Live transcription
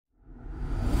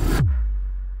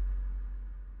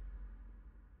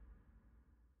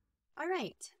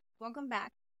right. Welcome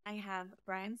back. I have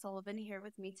Bryan Sullivan here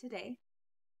with me today.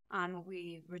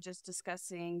 We were just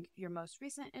discussing your most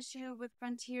recent issue with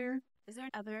Frontier. Is there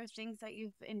other things that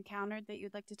you've encountered that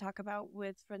you'd like to talk about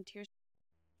with Frontier?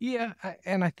 Yeah,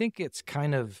 and I think it's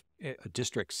kind of a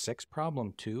District 6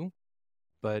 problem too.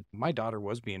 But my daughter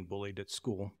was being bullied at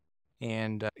school,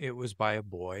 and it was by a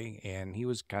boy, and he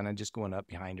was kind of just going up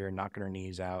behind her and knocking her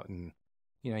knees out. And,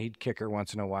 he'd kick her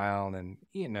once in a while. And,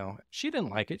 she didn't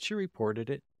like it. She reported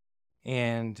it.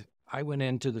 And I went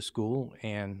into the school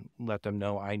and let them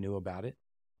know I knew about it.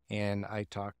 And I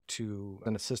talked to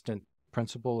an assistant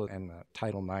principal and a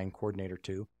Title IX coordinator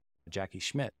too, Jackie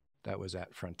Schmidt, that was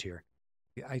at Frontier.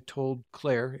 I told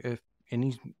Claire if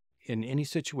any in any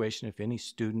situation, if any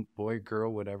student, boy,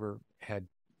 girl, whatever, had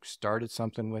started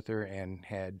something with her and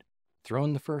had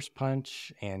thrown the first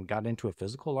punch and got into a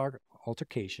physical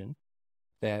altercation,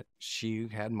 that she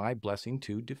had my blessing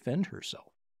to defend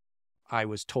herself. I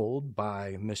was told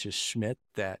by Mrs. Schmidt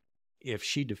that if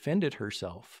she defended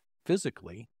herself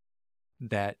physically,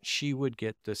 that she would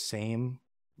get the same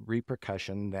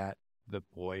repercussion that the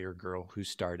boy or girl who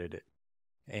started it.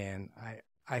 And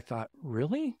I thought,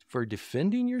 really? For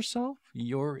defending yourself?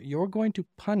 You're going to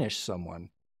punish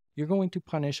someone. You're going to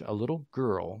punish a little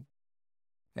girl.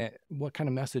 What kind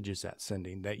of message is that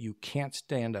sending? That you can't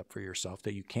stand up for yourself,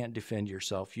 that you can't defend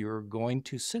yourself. You're going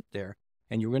to sit there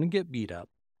and you're going to get beat up.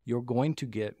 You're going to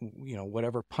get,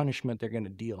 whatever punishment they're going to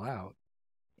deal out.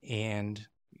 And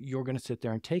you're going to sit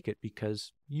there and take it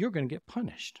because you're going to get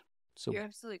punished. So You're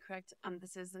absolutely correct.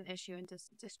 This is an issue in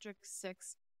District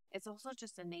 6. It's also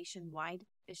just a nationwide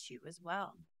issue as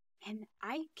well. And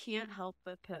I can't help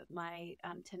but put my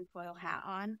tinfoil hat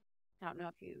on. I don't know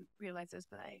if you realize this,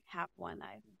 but I have one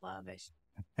I love. I should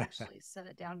actually set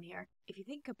it down here. If you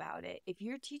think about it, if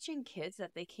you're teaching kids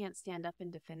that they can't stand up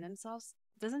and defend themselves,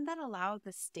 doesn't that allow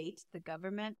the state, the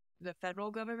government, the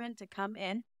federal government to come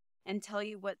in and tell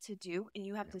you what to do? And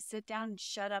you have to sit down and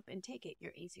shut up and take it.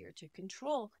 You're easier to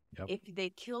control. Yep. If they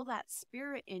kill that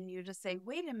spirit in you to say,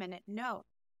 wait a minute, no,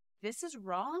 this is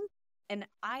wrong and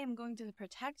I am going to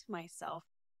protect myself.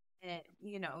 And,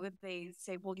 if they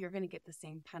say, well, you're going to get the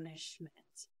same punishment.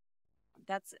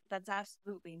 That's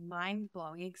absolutely mind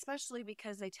blowing, especially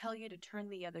because they tell you to turn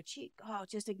the other cheek. Oh,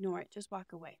 just ignore it. Just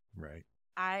walk away. Right.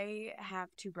 I have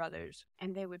two brothers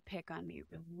and they would pick on me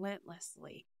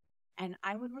relentlessly. And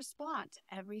I would respond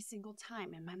every single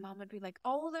time. And my mom would be like,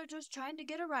 oh, they're just trying to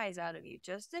get a rise out of you.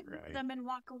 Just ignore them and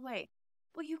walk away.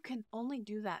 Well, you can only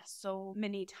do that so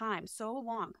many times, so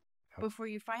long before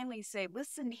you finally say,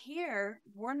 listen here,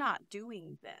 we're not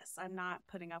doing this. I'm not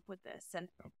putting up with this. And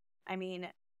I mean,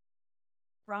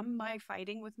 from my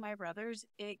fighting with my brothers,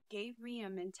 it gave me a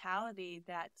mentality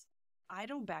that I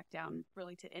don't back down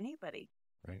really to anybody.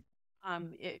 Right.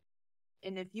 And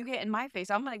if you get in my face,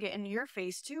 I'm going to get in your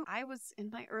face too. I was in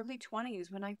my early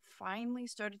 20s when I finally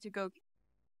started to go,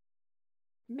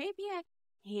 maybe I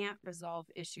can't resolve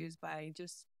issues by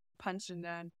just punching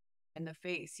them in the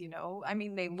face, I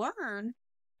mean, they learn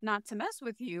not to mess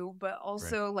with you, but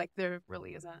also like there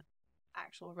really isn't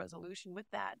actual resolution with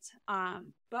that.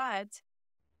 But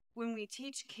when we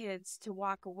teach kids to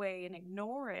walk away and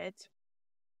ignore it,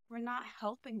 we're not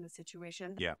helping the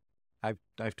situation. Yeah.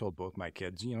 I've told both my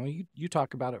kids, you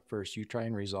talk about it first. You try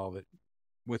and resolve it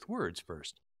with words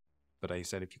first. But I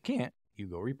said, if you can't, you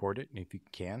go report it. And if you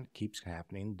can, it keeps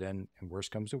happening, then, and worse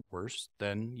comes to worse,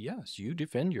 then yes, you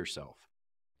defend yourself.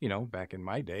 Back in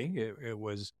my day, it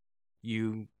was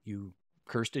you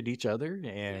cursed at each other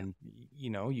and,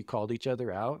 you called each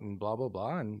other out and blah, blah,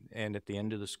 blah. And at the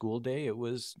end of the school day, it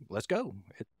was, let's go.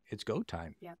 It's go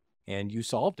time. Yeah. And you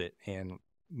solved it. And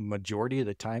majority of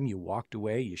the time you walked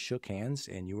away, you shook hands,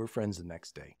 and you were friends the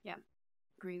next day. Yeah.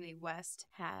 Greeley West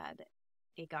had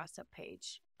a gossip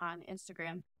page on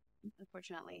Instagram.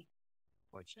 Unfortunately,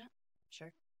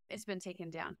 sure, it's been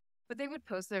taken down. But they would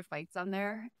post their fights on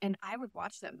there, and I would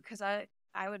watch them because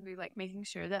I would be like making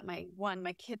sure that my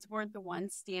kids weren't the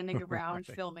ones standing around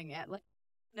filming it. Like,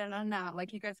 no.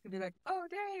 Like, you guys could be like, oh,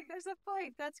 dang, there's a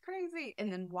fight. That's crazy.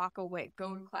 And then walk away.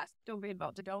 Go in class. Don't be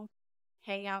involved. Don't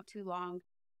hang out too long.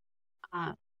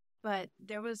 But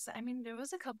there was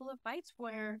a couple of fights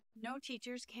where no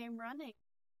teachers came running.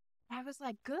 I was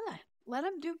like, good, let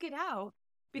them duke it out,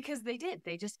 because they did.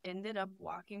 They just ended up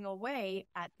walking away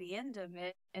at the end of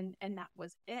it, and that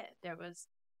was it. There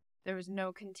was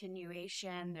no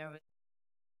continuation. There was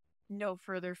no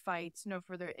further fights, no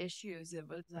further issues. It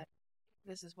was like,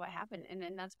 this is what happened. And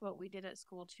then that's what we did at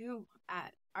school too.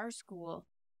 At our school,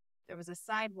 there was a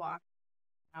sidewalk.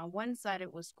 On one side,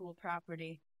 it was school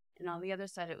property, and on the other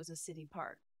side, it was a city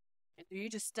park. You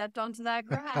just stepped onto that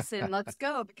grass and let's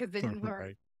go, because they weren't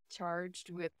Right. charged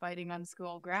with fighting on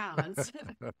school grounds.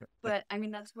 But I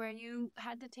mean, that's where you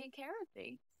had to take care of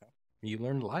things. You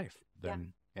learn life. Yeah.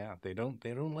 Then yeah, they don't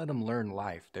let them learn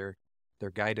life. They're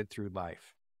guided through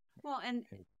life. Well, and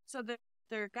so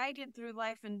they're guided through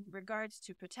life in regards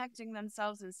to protecting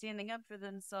themselves and standing up for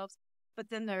themselves, but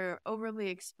then they're overly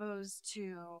exposed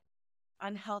to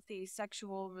unhealthy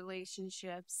sexual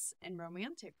relationships and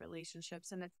romantic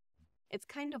relationships. And it's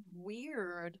kind of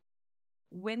weird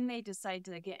when they decide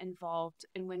to get involved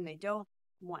and when they don't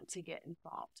want to get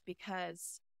involved,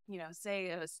 because, say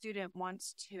a student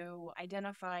wants to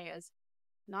identify as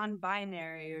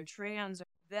non-binary or trans,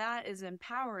 that is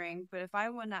empowering. But if I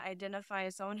want to identify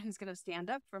as someone who's going to stand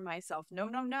up for myself, no,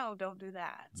 no, no, don't do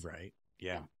that. Right.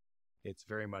 Yeah. It's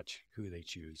very much who they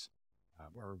choose,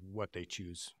 or what they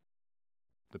choose.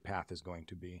 The path is going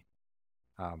to be.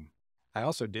 I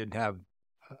also did have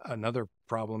another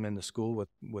problem in the school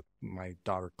with my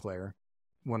daughter Claire.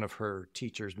 One of her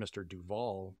teachers, Mr.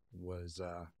 Duval, was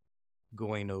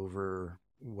going over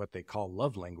what they call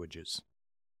love languages,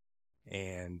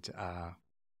 and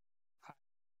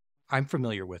I'm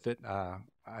familiar with it.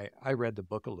 I read the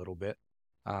book a little bit,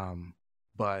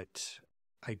 but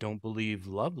I don't believe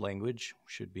love language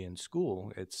should be in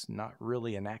school. It's not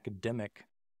really an academic.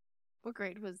 What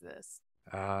grade was this?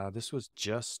 This was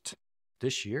just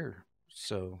this year.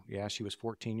 So, yeah, she was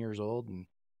 14 years old and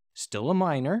still a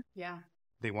minor. Yeah.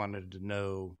 They wanted to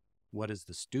know, what is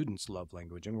the student's love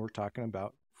language? And we're talking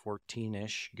about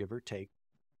 14-ish, give or take,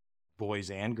 boys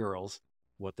and girls,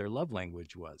 what their love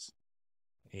language was.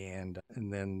 And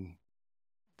then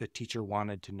the teacher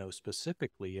wanted to know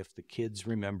specifically if the kids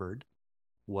remembered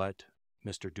what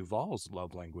Mr. Duval's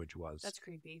love language was. That's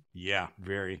creepy. Yeah,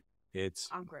 very. It's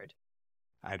awkward.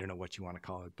 I don't know what you want to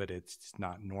call it, but it's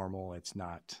not normal. It's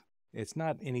not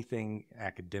anything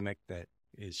academic that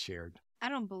is shared. I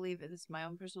don't believe it. This is my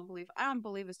own personal belief. I don't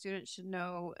believe a student should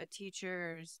know a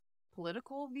teacher's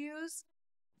political views,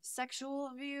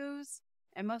 sexual views,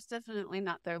 and most definitely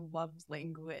not their love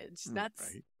language.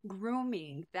 That's right.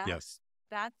 Grooming. Yes.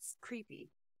 That's creepy.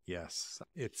 Yes.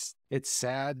 It's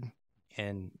sad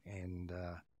and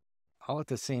all at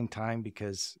the same time,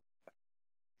 because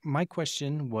my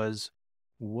question was,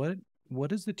 what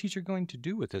is the teacher going to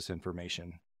do with this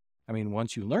information? I mean,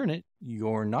 once you learn it,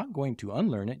 you're not going to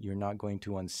unlearn it. You're not going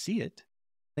to unsee it.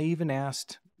 They even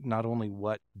asked not only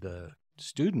what the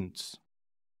student's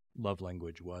love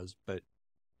language was, but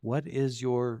what is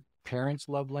your parents'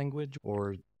 love language,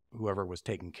 or whoever was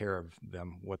taking care of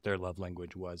them, what their love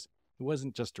language was. It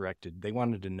wasn't just directed. They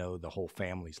wanted to know the whole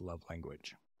family's love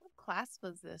language. What class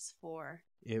was this for?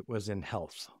 It was in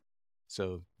health.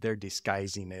 So they're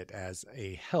disguising it as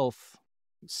a health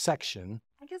section.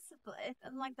 I guess,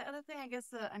 like, the other thing I guess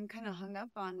that I'm kind of hung up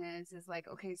on is like,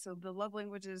 okay, so the love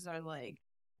languages are like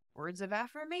words of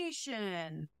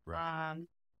affirmation, Right.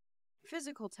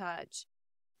 Physical touch,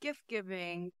 gift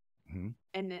giving, Mm-hmm.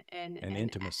 and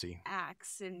intimacy.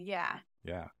 Acts, and yeah.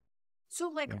 So,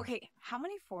 like, okay, how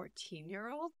many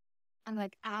 14-year-olds? I'm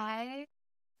like, I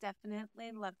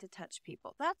definitely love to touch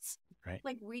people. That's right.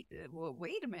 Like, wait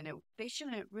a minute. They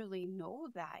shouldn't really know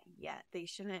that yet. They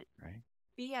shouldn't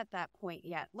be at that point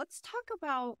yet. Let's talk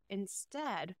about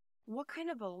instead, what kind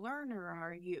of a learner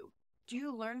are you? Do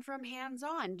you learn from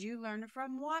hands-on? Do you learn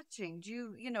from watching? Do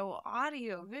you,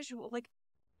 audio, visual? Like,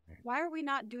 why are we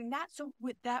not doing that? So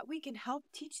with that, we can help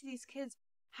teach these kids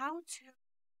how to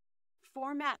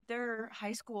format their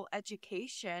high school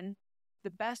education the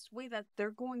best way that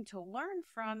they're going to learn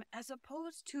from, as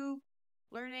opposed to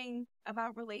learning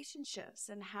about relationships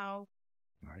and how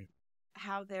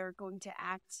they're going to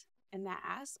act in that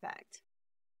aspect.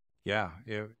 Yeah,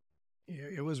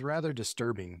 it was rather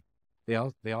disturbing.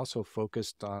 They also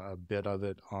focused on a bit of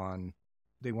it on,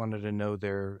 they wanted to know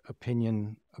their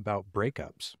opinion about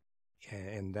breakups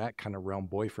and that kind of realm,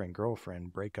 boyfriend,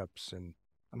 girlfriend, breakups. And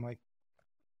I'm like,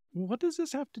 what does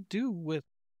this have to do with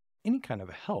any kind of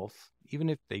health? Even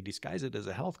if they disguise it as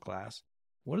a health class,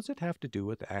 what does it have to do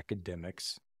with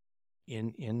academics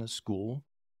in a school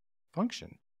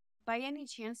function? By any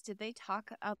chance, did they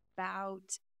talk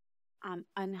about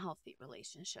unhealthy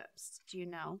relationships? Do you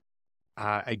know?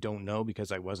 I don't know,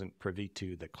 because I wasn't privy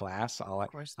to the class.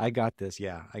 Of course not. I got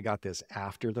this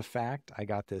after the fact. I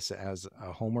got this as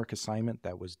a homework assignment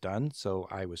that was done. So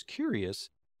I was curious,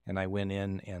 and I went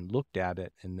in and looked at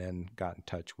it and then got in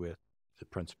touch with the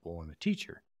principal and the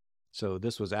teacher. So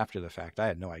this was after the fact. I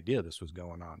had no idea this was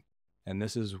going on. And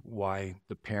this is why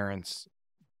the parents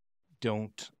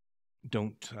don't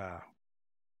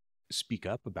speak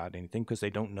up about anything, because they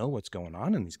don't know what's going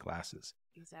on in these classes.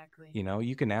 Exactly.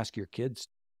 You can ask your kids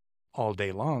all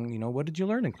day long, what did you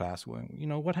learn in class?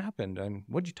 What happened and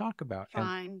what did you talk about? And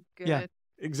Fine. yeah, Good.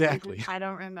 exactly. I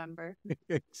don't remember.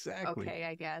 Exactly. Okay,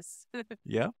 I guess.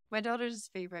 Yeah. My daughter's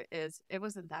favorite is it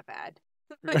wasn't that bad.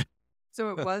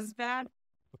 So it was bad?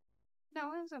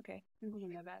 No, it was okay. It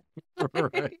wasn't that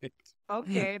bad. Right.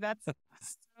 Okay, that's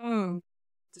so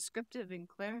descriptive and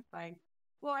clarifying.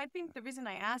 Well, I think the reason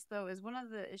I asked though is one of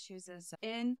the issues is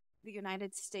in the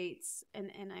United States, and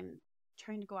I'm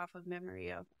trying to go off of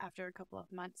memory of after a couple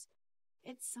of months,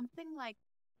 it's something like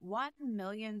 1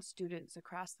 million students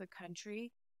across the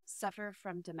country suffer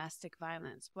from domestic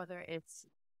violence, whether it's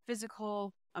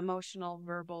physical, emotional,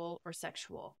 verbal, or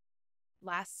sexual.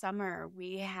 Last summer,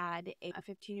 we had a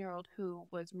 15-year-old who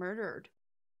was murdered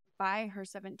by her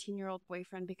 17-year-old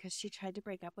boyfriend because she tried to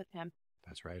break up with him.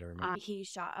 That's right. I remember. He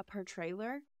shot up her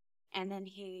trailer, and then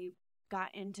he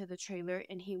got into the trailer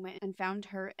and he went and found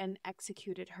her and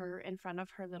executed her in front of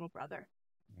her little brother.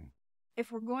 Mm.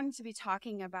 If we're going to be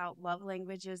talking about love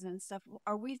languages and stuff,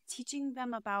 are we teaching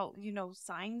them about,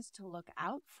 signs to look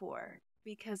out for?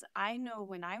 Because I know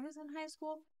when I was in high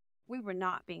school, we were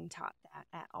not being taught that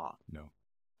at all. No.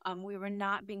 We were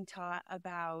not being taught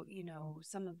about,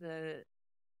 some of the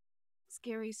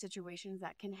scary situations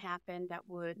that can happen that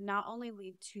would not only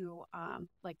lead to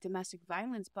like domestic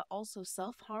violence, but also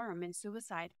self-harm and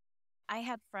suicide. I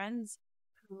had friends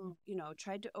who,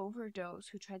 tried to overdose,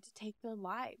 who tried to take their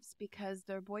lives because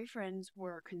their boyfriends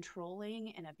were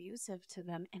controlling and abusive to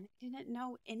them and didn't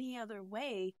know any other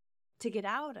way to get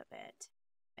out of it.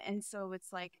 And so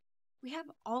it's like, we have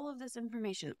all of this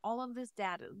information, all of this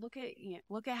data. Look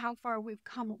at how far we've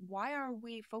come. Why are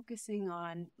we focusing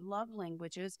on love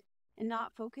languages and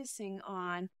not focusing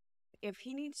on if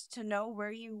he needs to know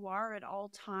where you are at all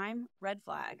time, red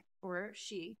flag, or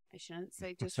she, I shouldn't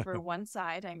say just for one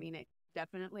side. I mean, it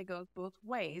definitely goes both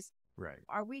ways. Right.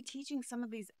 Are we teaching some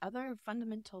of these other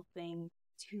fundamental things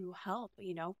to help,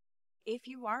 if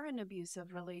you are in an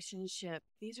abusive relationship,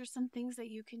 these are some things that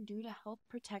you can do to help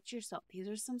protect yourself. These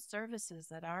are some services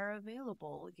that are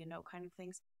available, kind of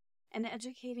things. And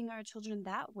educating our children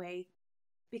that way,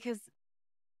 because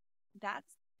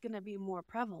that's going to be more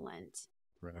prevalent.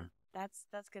 Right.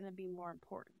 That's going to be more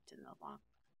important in the long run.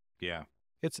 Yeah.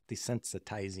 It's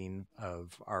desensitizing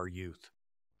of our youth.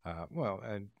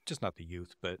 Just not the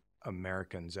youth, but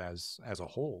Americans as a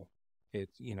whole.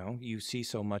 You see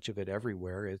so much of it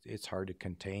everywhere. It's hard to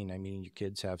contain. I mean, your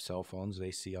kids have cell phones;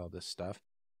 they see all this stuff.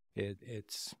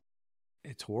 It's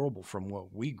horrible from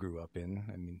what we grew up in.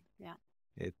 I mean, yeah,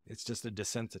 it's just a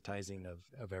desensitizing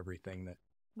of everything that.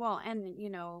 Well, and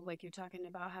like you're talking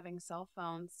about having cell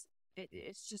phones,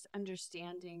 it's just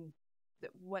understanding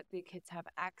that what the kids have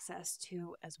access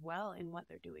to as well and what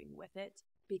they're doing with it,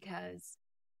 because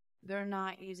they're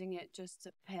not using it just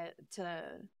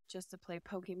to play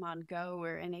Pokemon Go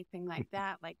or anything like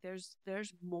that. Like there's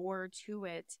more to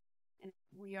it, and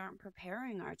we aren't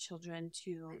preparing our children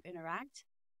to interact.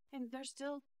 And they're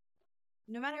still,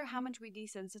 no matter how much we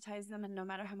desensitize them and no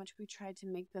matter how much we try to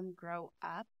make them grow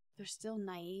up, they're still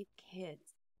naive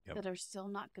kids that are still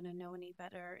not going to know any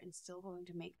better and still going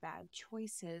to make bad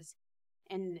choices.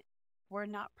 And we're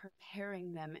not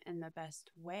preparing them in the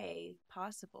best way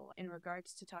possible in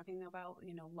regards to talking about,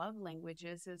 love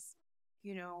languages is,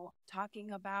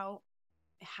 talking about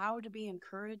how to be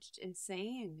encouraged in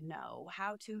saying no,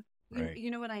 how to, Right.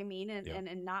 you know what I mean? And, Yeah.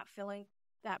 and not feeling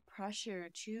that pressure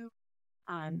to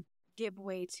give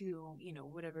way to,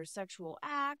 whatever sexual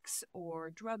acts or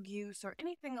drug use or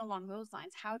anything along those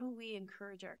lines. How do we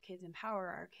encourage our kids, empower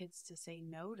our kids to say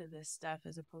no to this stuff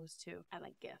as opposed to, I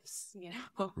like gifts,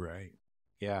 Right.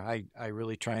 Yeah, I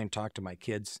really try and talk to my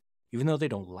kids, even though they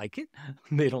don't like it.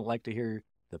 They don't like to hear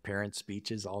the parent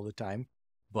speeches all the time.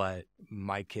 But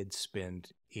my kids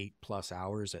spend 8+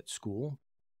 hours at school.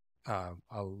 A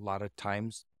lot of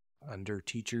times under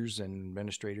teachers and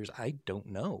administrators, I don't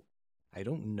know. I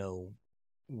don't know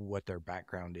what their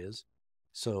background is.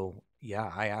 So, yeah,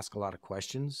 I ask a lot of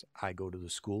questions. I go to the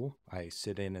school. I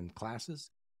sit in classes.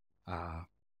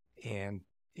 And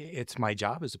it's my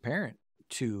job as a parent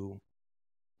to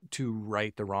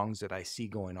right the wrongs that I see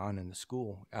going on in the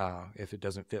school. If it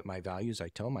doesn't fit my values, I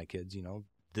tell my kids,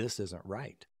 this isn't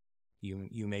right.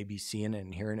 You may be seeing it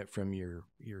and hearing it from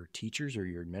your teachers or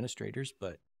your administrators,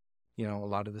 but a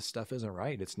lot of this stuff isn't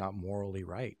right. It's not morally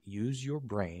right. Use your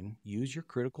brain, use your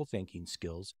critical thinking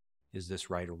skills. Is this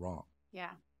right or wrong?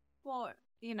 Yeah. Well,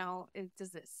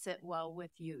 does it sit well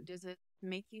with you? Does it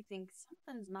make you think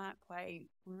something's not quite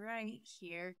right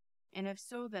here? And if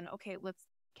so, then okay, let's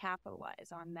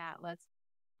capitalize on that. Let's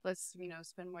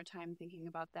spend more time thinking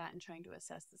about that and trying to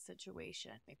assess the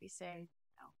situation. Maybe say,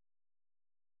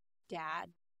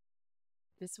 Dad,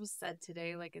 this was said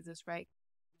today, like, is this right?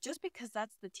 Just because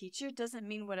that's the teacher doesn't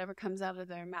mean whatever comes out of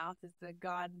their mouth is the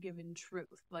God-given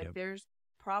truth. Like, Yep. there's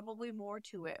probably more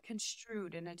to it,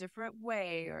 construed in a different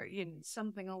way, or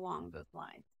something along those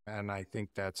lines. And I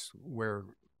think that's where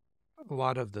a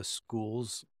lot of the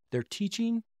schools, they're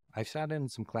teaching. I've sat in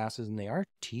some classes and they are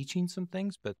teaching some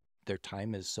things, but their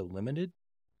time is so limited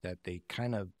that they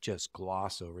kind of just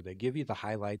gloss over. They give you the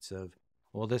highlights of,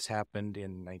 well, this happened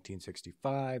in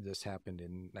 1965, this happened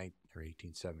in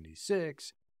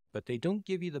 1876, but they don't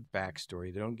give you the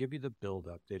backstory. They don't give you the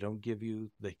buildup. They don't give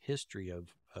you the history of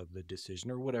the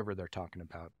decision or whatever they're talking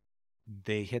about.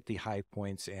 They hit the high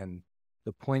points and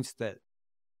the points that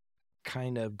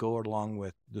kind of go along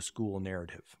with the school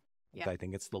narrative. Yeah. I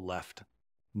think it's the left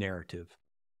narrative.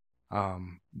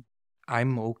 I'm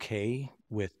okay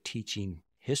with teaching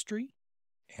history,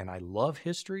 and I love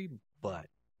history, but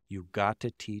you got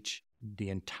to teach the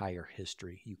entire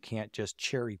history. You can't just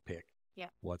cherry pick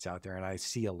what's out there. And I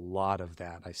see a lot of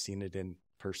that. I've seen it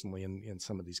personally in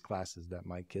some of these classes that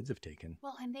my kids have taken.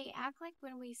 Well, and they act like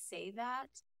when we say that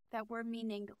we're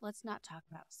meaning, let's not talk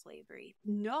about slavery.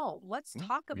 No, let's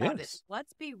talk about it.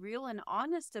 Let's be real and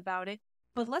honest about it.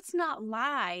 But let's not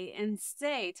lie and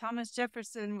say Thomas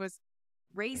Jefferson was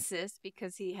racist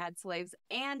because he had slaves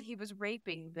and he was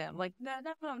raping them. Like, no,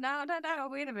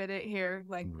 wait a minute here.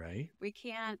 Like, we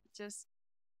can't just,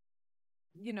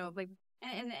 like,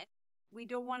 and we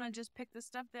don't want to just pick the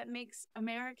stuff that makes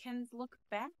Americans look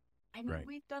bad. I mean,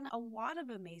 we've done a lot of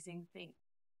amazing things.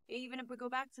 Even if we go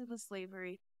back to the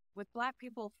slavery with Black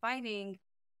people fighting,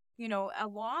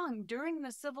 along during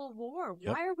the Civil War,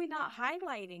 why are we not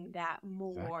highlighting that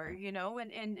more,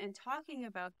 and talking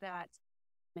about that?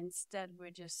 Instead,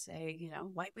 we just say,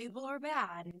 white people are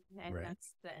bad. And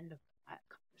that's the end of that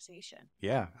conversation.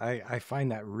 Yeah, I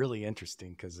find that really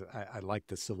interesting because I like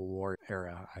the Civil War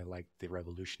era. I like the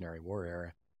Revolutionary War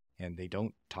era. And they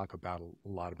don't talk about a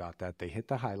lot about that. They hit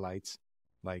the highlights,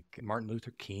 like Martin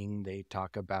Luther King. They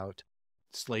talk about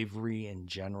slavery in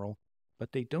general,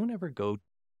 but they don't ever go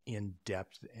in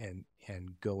depth and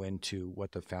go into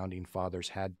what the founding fathers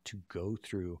had to go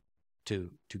through to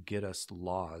get us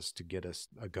laws, to get us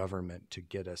a government, to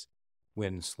get us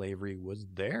when slavery was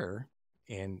there.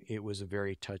 And it was a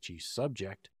very touchy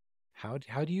subject. How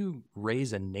do you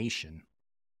raise a nation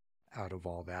out of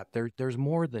all that? There's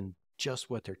more than just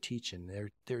what they're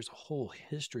teaching. There's a whole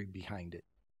history behind it.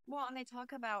 Well, and they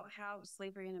talk about how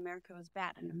slavery in America was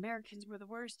bad and Americans were the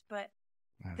worst, but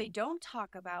they don't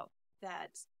talk about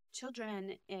that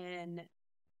children in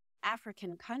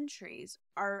African countries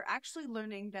are actually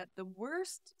learning that the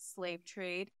worst slave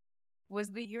trade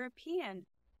was the European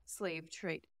slave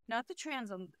trade, not the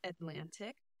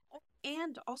transatlantic.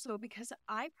 And also because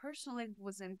I personally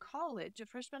was in college, a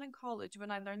freshman in college, when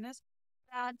I learned this,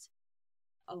 that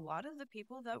a lot of the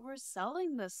people that were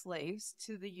selling the slaves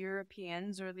to the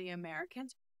Europeans or the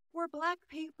Americans were Black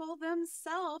people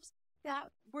themselves that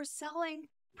were selling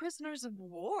prisoners of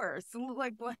war. So,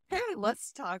 like, well, hey,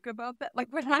 let's talk about that. Like,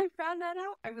 when I found that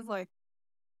out, I was like,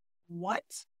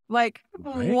 what? Like,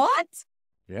 what?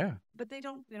 Yeah. But they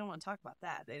don't want to talk about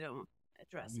that. They don't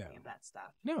address any of that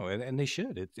stuff. No, and they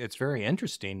should. It's very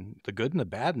interesting, the good and the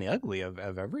bad and the ugly of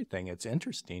everything. It's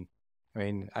interesting. I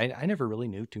mean, I never really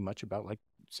knew too much about, like,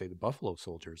 say, the Buffalo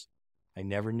Soldiers. I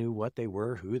never knew what they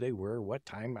were, who they were, what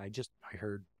time. I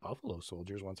heard Buffalo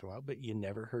Soldiers once in a while, but you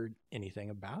never heard anything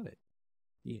about it.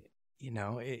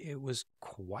 It was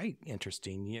quite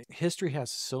interesting. History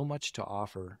has so much to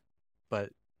offer,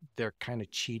 but they're kind of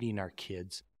cheating our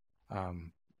kids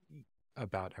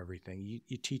about everything.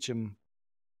 You teach them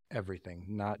everything,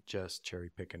 not just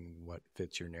cherry picking what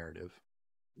fits your narrative.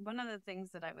 One of the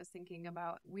things that I was thinking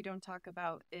about, we don't talk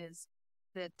about, is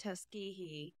the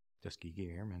Tuskegee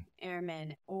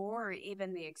Airmen, or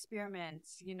even the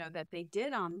experiments, that they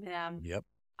did on them. Yep.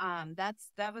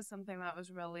 That was something that was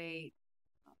really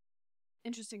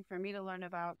interesting for me to learn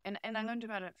about. And I learned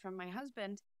about it from my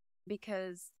husband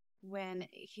because when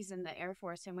he's in the Air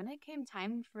Force and when it came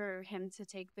time for him to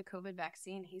take the COVID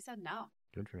vaccine, he said, no,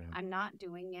 good for him. I'm not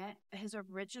doing it. His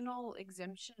original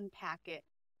exemption packet,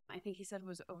 I think he said,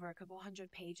 was over a couple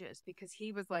hundred pages because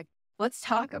he was like, let's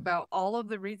talk about all of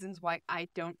the reasons why I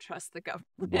don't trust the government.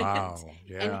 Wow.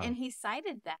 Yeah. And he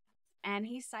cited that. And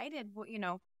he cited,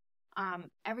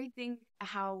 everything,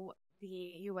 how the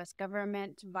U.S.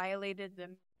 government violated the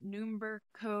Nuremberg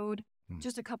Code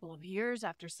just a couple of years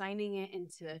after signing it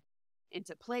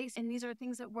into place. And these are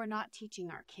things that we're not teaching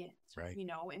our kids. Right.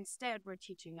 Instead, we're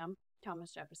teaching them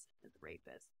Thomas Jefferson is the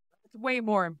rapist. It's way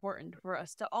more important for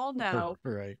us to all know.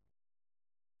 Right.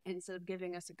 instead of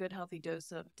giving us a good, healthy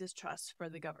dose of distrust for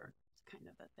the government. It's kind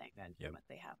of a thing Yep. what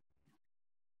they have.